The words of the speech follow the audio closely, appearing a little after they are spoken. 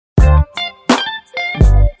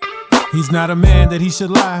He's not a man that he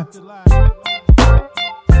should lie.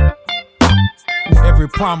 Every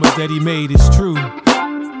promise that he made is true.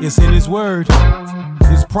 It's in his word.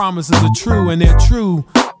 His promises are true, and they're true.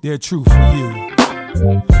 They're true for you.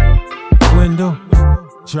 Wendell,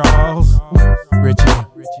 Charles, Richie,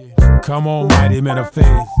 come on, mighty men of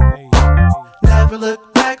faith. Never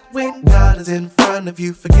look back when God is in front of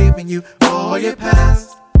you, forgiving you for your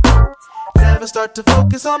past. Never start to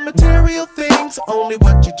focus on material things. Only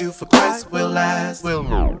what you do for Christ will last.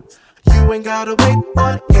 You ain't gotta wait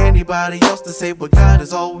on anybody else to say what God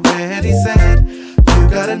has already said. You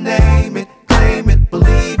gotta name it, claim it,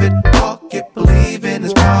 believe it, walk it, believe in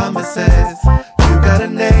His promises. You gotta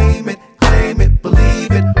name it, claim it,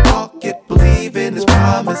 believe it, walk it, believe in His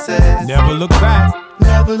promises. Never look back.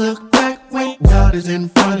 Never look back when God is in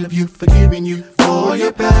front of you, forgiving you for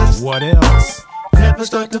your past. What else? Never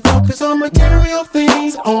start to focus on material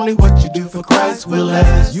things. Only what you do for Christ will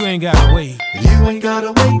last. You ain't gotta wait. You ain't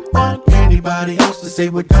gotta wait on anybody else to say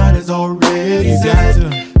what God has already said.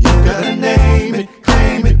 You gotta name it,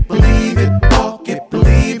 claim it, believe it, walk it,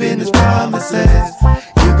 believe in His promises.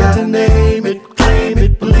 You gotta name it, claim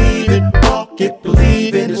it, believe it, walk it,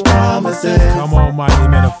 believe in His promises. Come on, mighty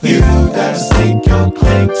men of faith. You gotta stake your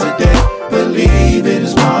claim today. Believe in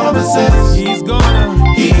His promises. He's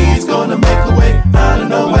gonna make a way out of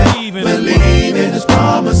no way. Believe in His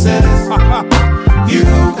promises. You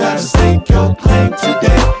gotta stake your claim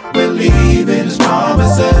today. Believe in His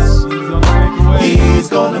promises. He's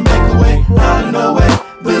gonna make a way out of no way.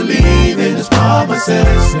 Believe in His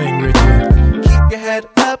promises. Sing, Richard. Keep your head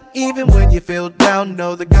up even when you feel down.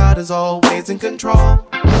 Know that God is always in control.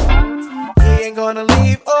 He ain't gonna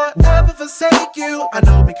leave or ever forsake you. I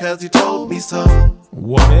know because He told me so.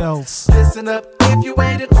 What else? Listen up if you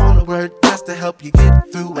waited on a word just to help you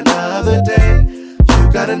get through another day.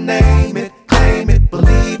 You gotta name it, claim it,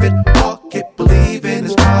 believe it, walk it, believe in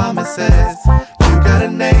His promises. You gotta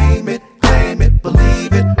name it, claim it,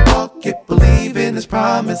 believe it, walk it, believe in His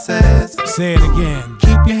promises. Say it again.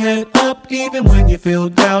 Keep your head up even when you feel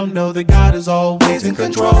down. Know that God is always in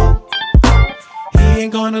control. He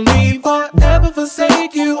ain't gonna leave or ever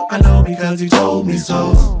forsake you. I know because He told me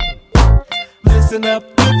so. Listen up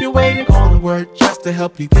if you're waiting on a word just to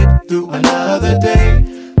help you get through another day.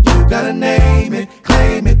 You gotta name it,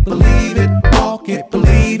 claim it, believe it, walk it,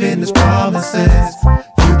 believe in His promises.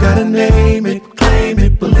 You gotta name it, claim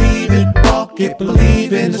it, believe it, walk it,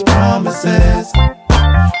 believe in His promises.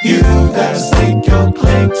 You gotta stake your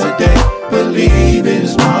claim today. Believe in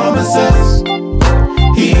His promises.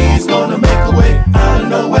 He's gonna make a way out of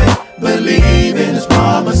no way. Believe in His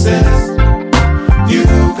promises. You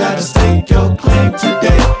gotta stake your claim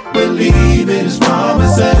today. Believe in His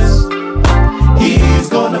promises. He's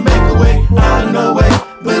gonna make a way out of no way.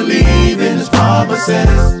 Believe in His promises.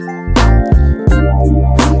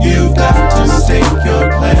 You've got to stake your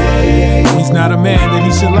claim. He's not a man that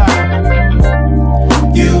he should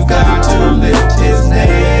lie. You've got to lift His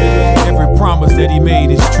name. Every promise that he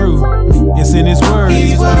made is true. It's in His word.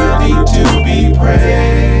 He's worthy to be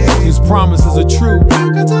praised. His promises are true. You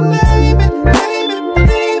got to name it, claim it,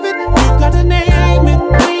 believe it. You got to name it,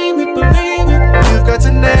 claim it, believe it. You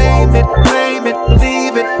got to name it, claim it,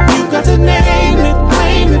 believe it. You got to name it,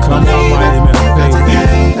 claim it, Come on, believe mighty it. men of faith.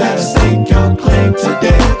 You got to stake your claim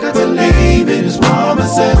today. You got to believe in His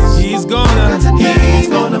promises. He's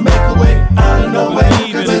gonna make a way out of no way.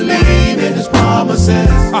 Believe in His promises.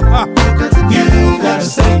 You gotta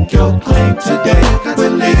stake your claim today.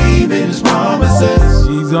 Believe in His promises.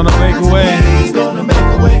 He's gonna make a way. He's gonna make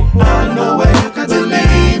a way out of no way.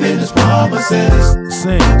 Believe in His promises.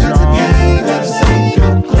 Sing, You John. gotta stake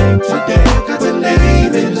your claim today.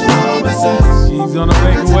 Believe in His promises. He's gonna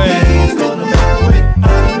make a way. He's gonna make a way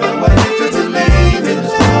out of no way. Believe in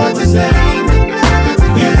His promises.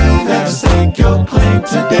 You gotta stake your claim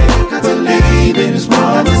today. Believe in His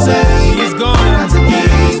promises. He's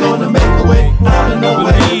gonna make a way out of no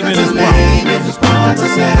way. Believe in His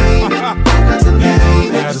promises.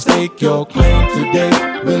 You gotta stake your claim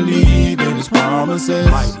today. Believe in His promises.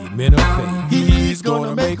 mighty men of faith. He's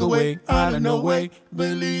gonna make a way out of no way.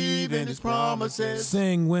 Believe in His promises.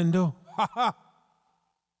 Sing, Wendell.